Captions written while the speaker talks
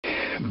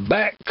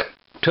back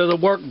to the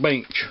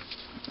workbench.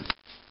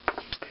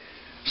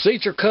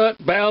 Seats are cut,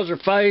 valves are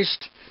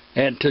faced,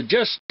 and to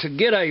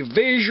get a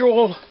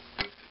visual,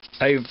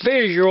 I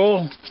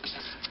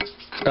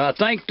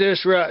think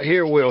this right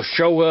here will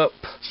show up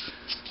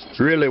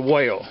really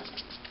well.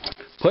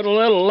 Put a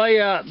little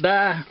layout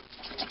die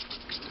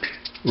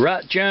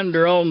right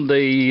yonder on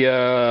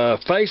the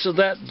face of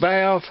that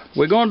valve.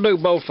 We're going to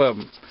do both of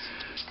them.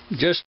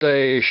 Just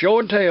a show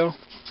and tell.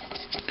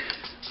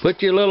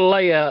 Put your little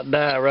layout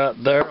die right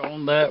there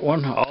on that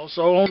one,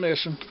 also on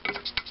this one.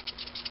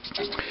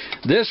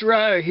 This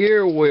right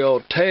here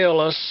will tell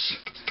us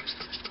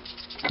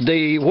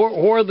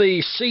where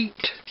the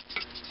seat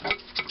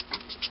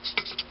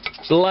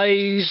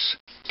lays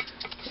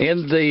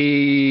in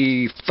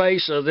the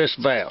face of this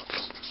valve.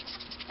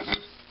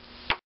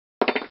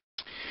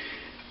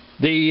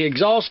 The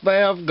exhaust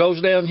valve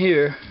goes down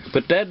here.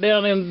 Put that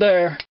down in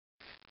there,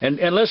 and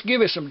let's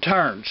give it some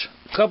turns.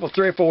 A couple,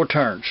 3 or 4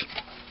 turns.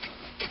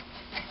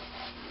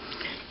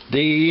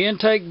 The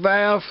intake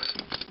valve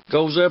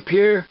goes up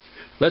here.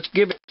 Let's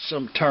give it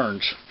some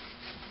turns.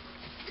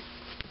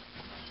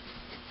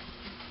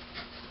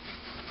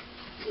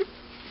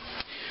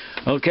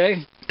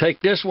 Okay,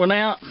 take this one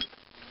out.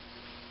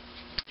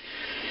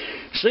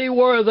 See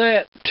where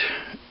that,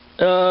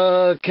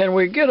 can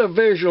we get a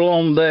visual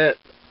on that?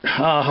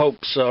 I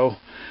hope so.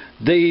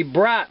 The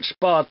bright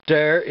spot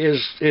there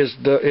is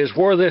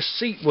where this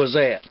seat was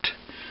at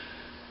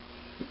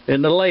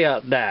in the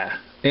layout die,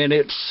 and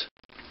it's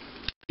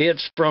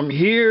from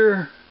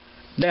here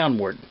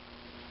downward.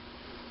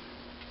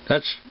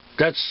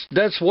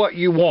 That's what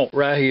you want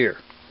right here.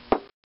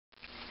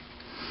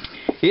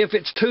 If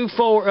it's too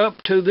far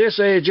up to this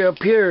edge up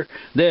here,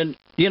 then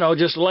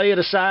just lay it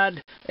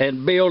aside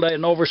and build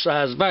an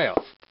oversized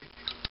valve.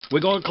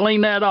 We're going to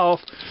clean that off.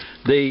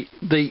 The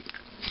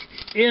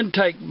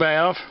intake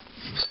valve,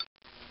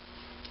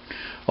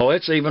 oh,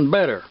 it's even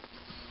better.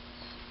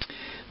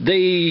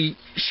 The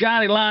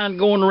shiny line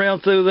going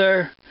around through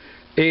there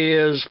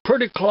is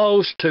pretty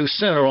close to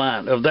center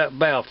line of that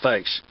valve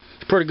face.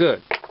 It's pretty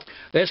good.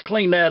 Let's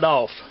clean that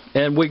off,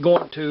 and we're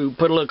going to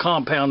put a little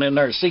compound in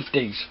there to seat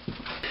these.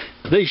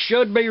 These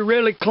should be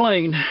really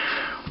clean,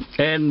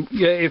 and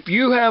if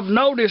you have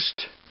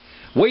noticed,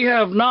 we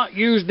have not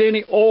used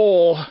any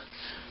oil.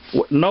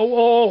 No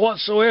oil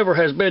whatsoever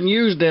has been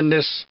used in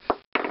this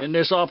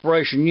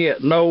operation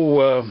yet.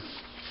 No.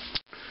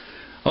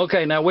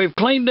 Okay, now we've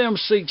cleaned them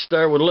seats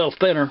there with a little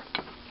thinner.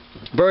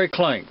 Very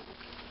clean.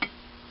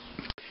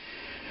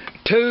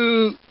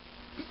 To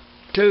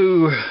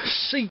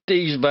seat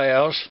these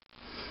valves,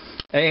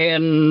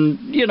 and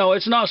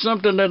it's not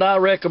something that I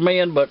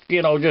recommend, but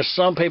just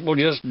some people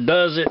just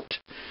does it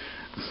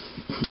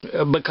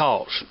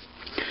because.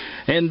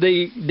 And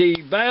the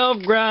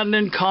valve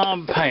grinding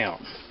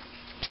compound,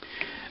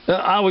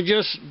 I was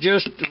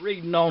just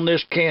reading on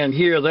this can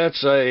here.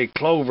 That's a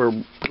Clover,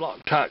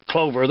 Loctite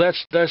Clover.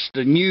 That's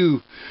the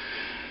new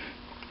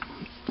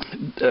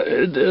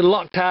the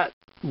Loctite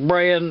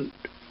brand,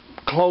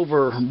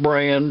 Clover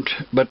brand,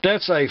 but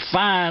that's a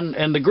fine,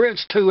 and the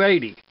grit's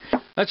 280.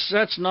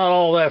 That's not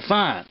all that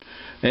fine.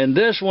 And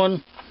this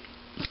one,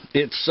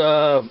 it's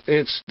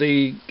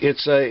the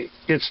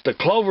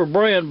Clover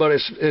brand, but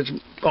it's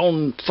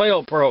on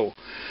Fail Pro.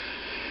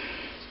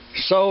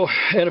 So,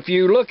 and if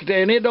you look at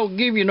that, and it don't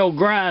give you no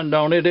grind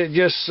on it, it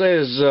just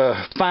says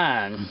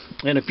fine.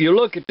 And if you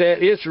look at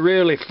that, it's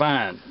really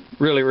fine,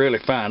 really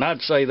fine.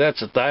 I'd say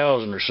that's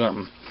 1,000 or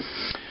something.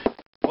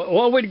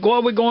 What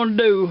we're going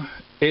to do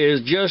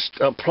is just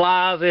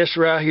apply this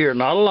right here,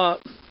 not a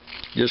lot.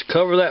 Just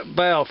cover that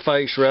valve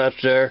face right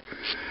there.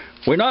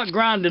 We're not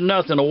grinding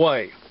nothing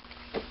away.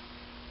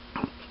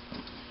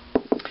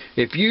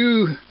 If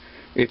you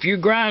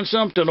grind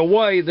something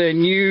away, then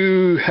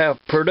you have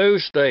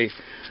produced a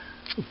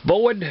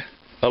void,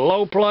 a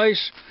low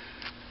place,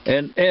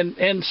 and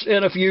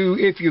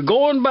if you're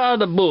going by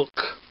the book,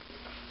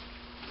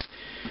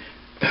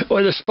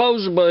 well,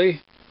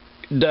 supposedly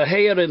the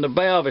head and the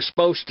valve is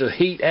supposed to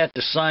heat at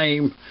the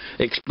same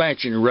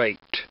expansion rate.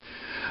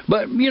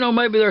 But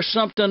maybe there's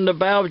something, the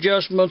valve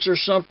adjustments or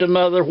something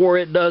other where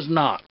it does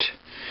not.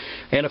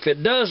 And if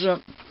it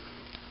doesn't,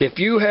 if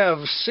you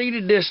have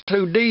seated this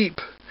too deep,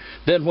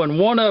 then when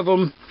one of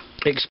them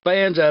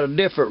expands at a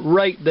different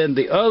rate than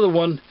the other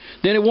one,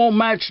 then it won't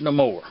match no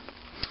more.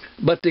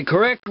 But the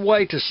correct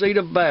way to seat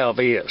a valve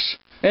is,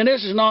 and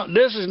this is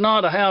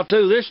not a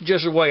how-to, this is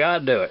just the way I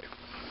do it.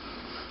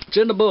 It's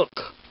in the book.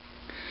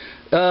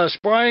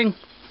 Spring,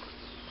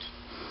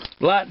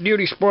 light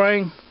duty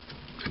spring.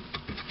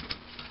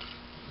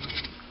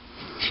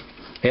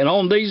 And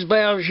on these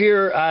valves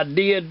here, I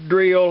did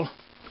drill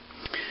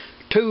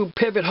 2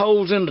 pivot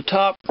holes in the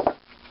top.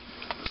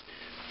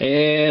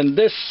 And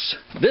this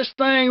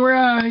thing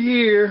right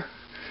here,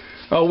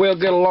 oh, we'll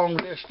get a long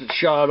distance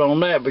shot on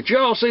that. But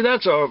y'all see,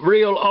 that's a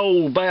real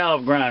old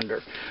valve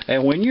grinder.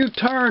 And when you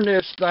turn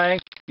this thing,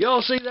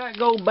 y'all see that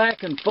go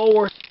back and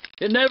forth.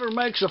 It never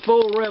makes a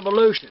full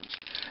revolutions.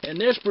 And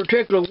this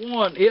particular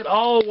one, it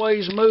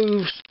always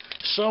moves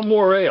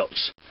somewhere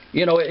else.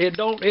 You know, it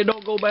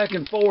don't go back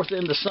and forth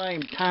in the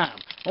same time.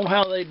 I don't know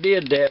how they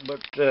did that, but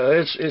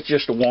it's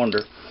just a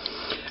wonder.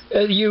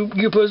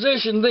 You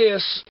position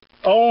this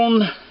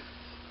on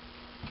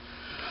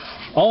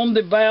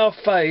the valve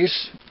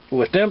face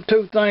with them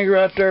two things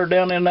right there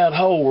down in that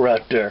hole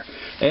right there,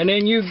 and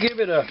then you give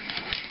it a.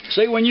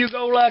 See, when you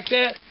go like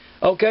that,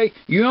 okay,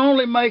 you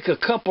only make a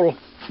couple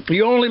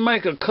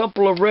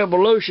of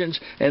revolutions,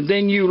 and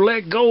then you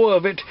let go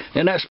of it,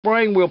 and that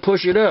spring will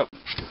push it up.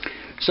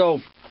 So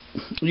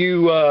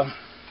you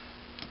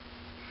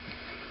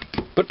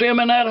put them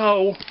in that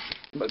hole,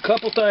 a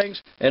couple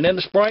things, and then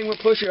the spring will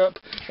push up,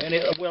 and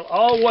it will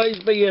always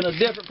be in a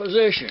different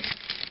position.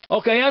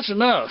 Okay, that's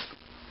enough.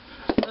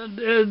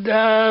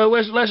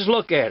 Let's just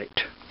look at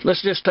it.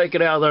 Let's just take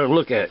it out there and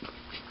look at it.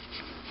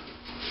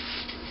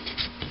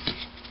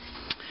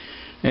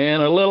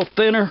 And a little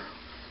thinner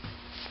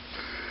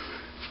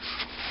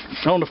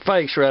on the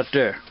face right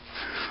there.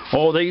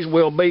 Oh, these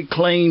will be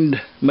cleaned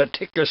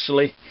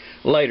meticulously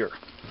later.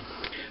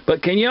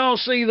 But can y'all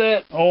see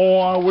that? Oh,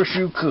 I wish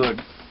you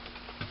could.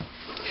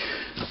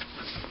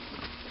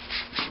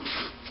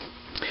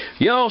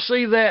 Y'all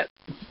see that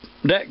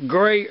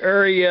gray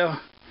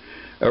area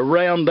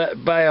around that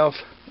valve?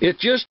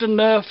 It's just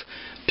enough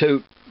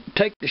to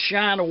take the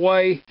shine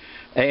away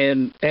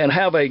and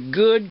have a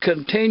good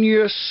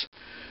continuous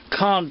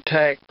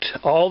contact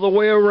all the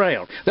way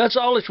around. That's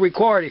all it's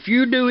required. If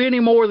you do any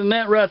more than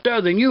that right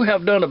there, then you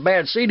have done a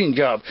bad seeding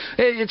job.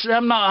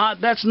 I'm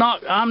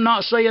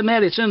not saying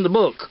that. It's in the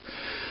book.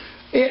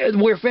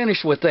 We're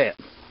finished with that.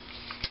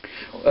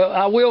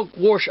 I will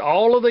wash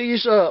all of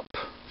these up.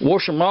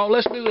 Wash them all.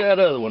 Let's do that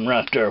other one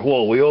right there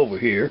while we're over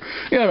here.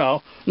 You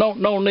know,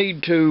 no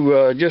need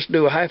to just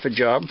do a half a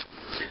job.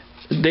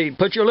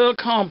 Put your little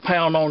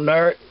compound on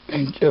there,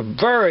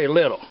 very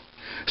little.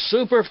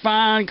 Super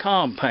fine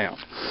compound.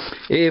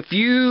 If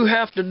you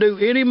have to do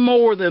any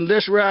more than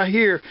this right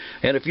here,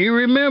 and if you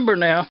remember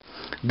now,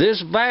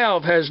 this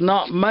valve has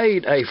not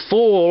made a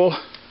full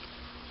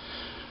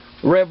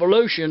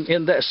revolution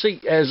in that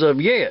seat as of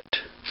yet.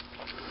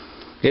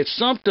 It's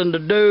something to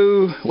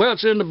do, well,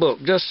 it's in the book.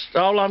 Just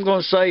all I'm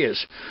going to say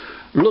is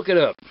look it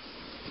up.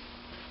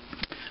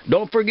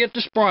 Don't forget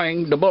the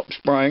spring, the bump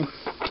spring.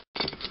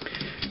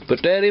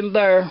 Put that in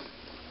there.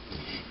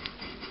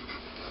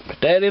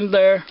 Put that in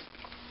there.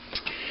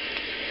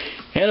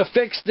 And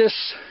affix this,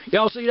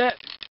 y'all see that?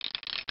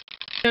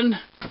 And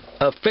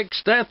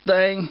affix that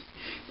thing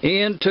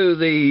into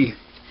the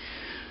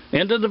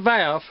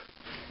valve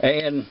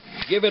and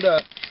give it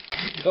a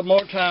couple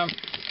more time,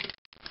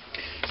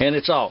 and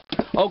it's off.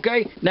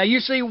 Okay, now you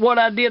see what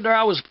I did there?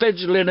 I was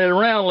fidgeting it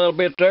around a little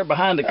bit there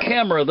behind the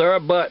camera there,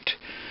 but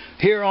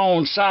here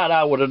on side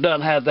I would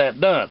have had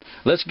that done.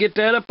 Let's get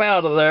that up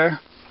out of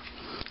there,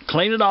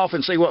 clean it off,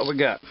 and see what we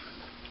got.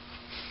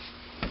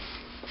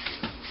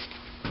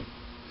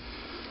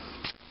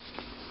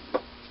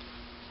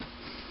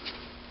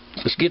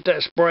 Let's get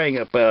that spring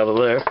up out of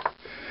there.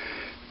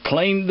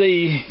 Clean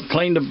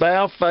the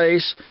valve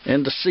face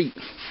and the seat.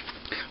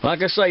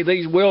 Like I say,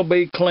 these will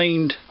be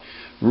cleaned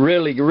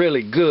really,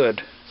 really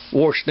good.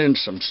 Washed in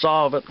some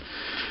solvent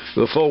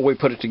before we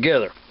put it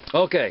together.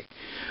 Okay.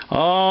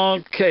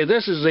 Okay,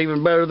 this is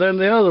even better than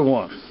the other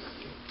one.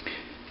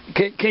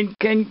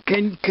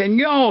 Can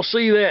y'all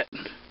see that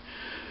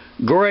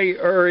gray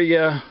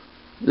area?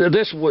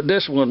 This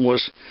one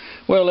was,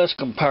 well, let's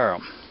compare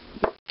them.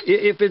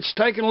 If it's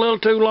taking a little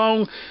too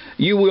long,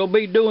 you will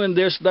be doing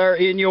this there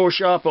in your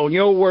shop on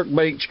your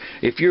workbench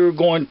if you're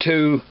going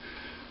to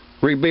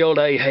rebuild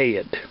a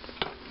head.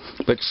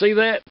 But see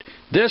that?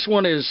 This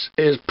one is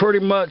pretty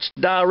much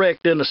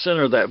direct in the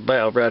center of that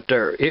valve right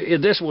there.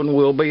 This one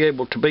will be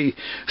able to be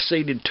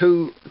seated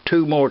two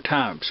more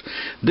times.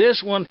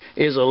 This one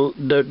is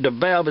the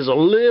valve is a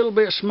little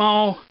bit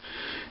small,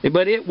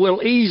 but it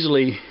will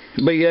easily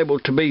be able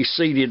to be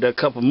seated a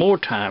couple more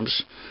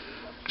times.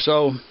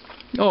 So,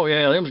 oh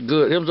yeah, that was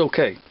good. It was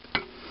okay.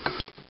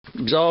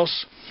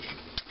 Exhaust,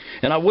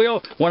 and I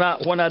will when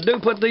I do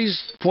put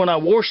these, when I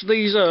wash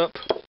these up,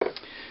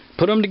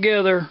 put them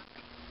together,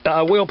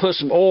 I will put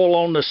some oil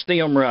on the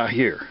stem right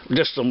here,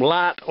 just some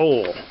light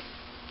oil.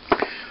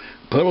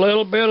 Put a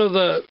little bit of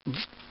the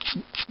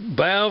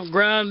valve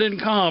grinding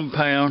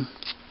compound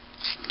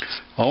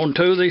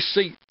onto the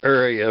seat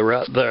area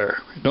right there.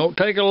 Don't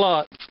take a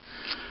lot.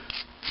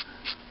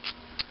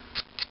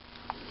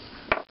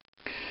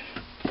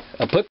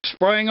 I put the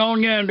spring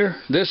on yonder.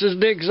 This is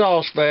the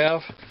exhaust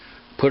valve.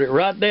 Put it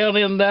right down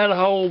in that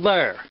hole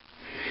there.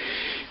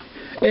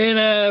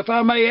 And if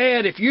I may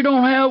add, if you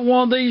don't have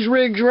one of these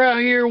rigs right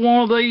here,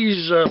 one of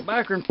these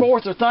back and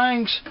forth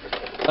things,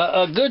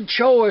 a good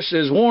choice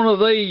is one of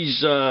these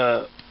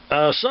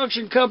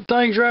suction cup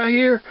things right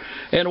here.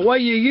 And the way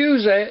you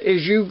use that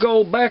is you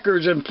go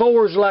backwards and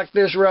forwards like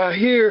this right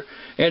here,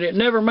 and it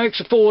never makes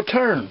a full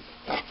turn.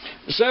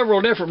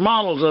 Several different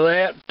models of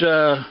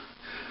that.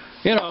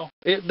 You know,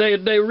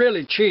 they're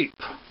really cheap,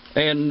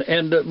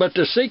 but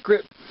the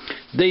secret,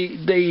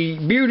 the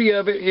beauty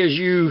of it is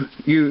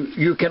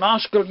you can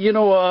oscillate, you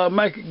know,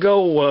 make it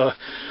go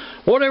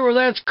whatever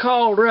that's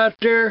called right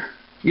there.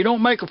 You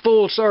don't make a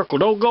full circle.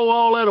 Don't go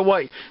all that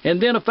way.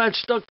 And then if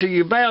that's stuck to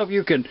your valve,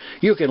 you can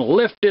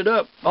lift it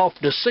up off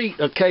the seat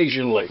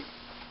occasionally.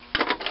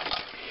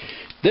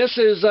 This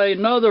is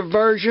another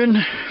version,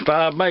 if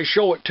I may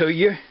show it to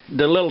you.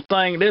 The little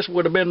thing, this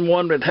would have been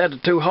one that had the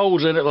 2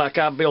 holes in it like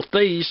I built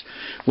these.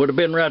 Would have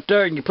been right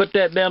there, and you put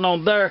that down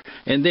on there,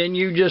 and then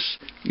you just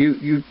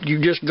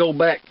go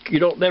back. You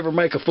don't never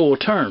make a full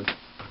turn.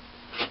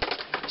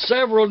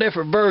 Several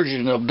different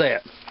versions of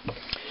that.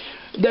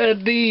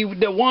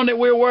 The one that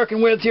we're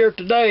working with here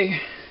today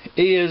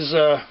is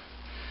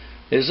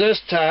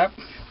this type.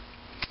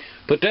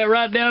 Put that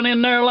right down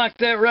in there like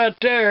that right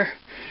there,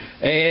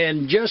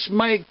 and just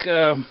make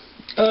y'all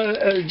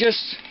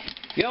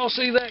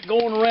see that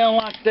going around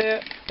like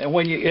that, and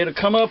when it'll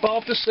come up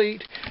off the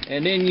seat,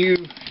 and then you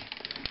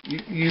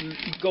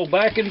go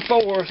back and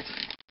forth,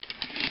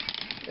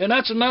 and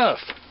that's enough.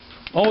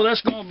 Oh,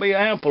 that's going to be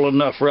ample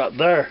enough right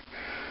there.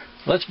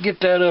 Let's get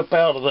that up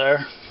out of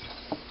there,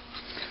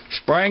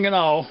 spring and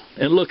all,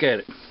 and look at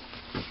it.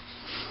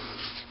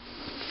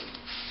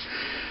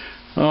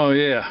 Oh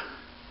yeah.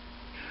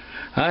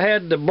 I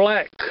had the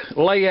black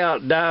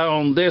layout dye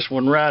on this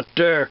one right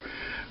there,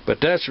 but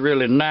that's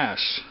really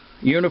nice.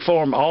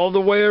 Uniform all the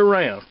way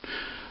around.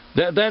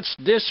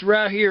 This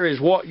right here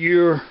is what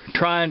you're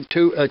trying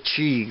to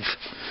achieve.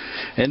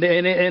 And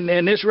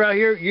this right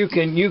here, you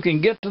can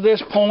get to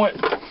this point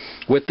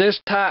with this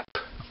type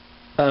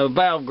of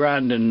valve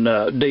grinding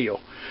deal.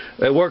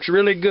 It works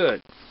really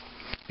good.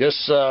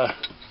 Just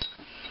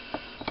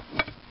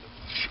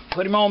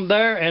put him on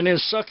there and then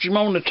suck him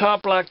on the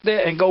top like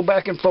that and go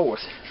back and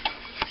forth.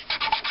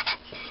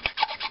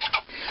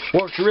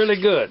 Works really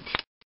good.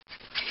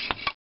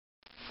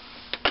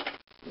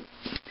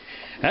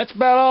 That's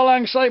about all I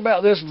can say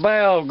about this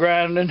valve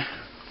grinding.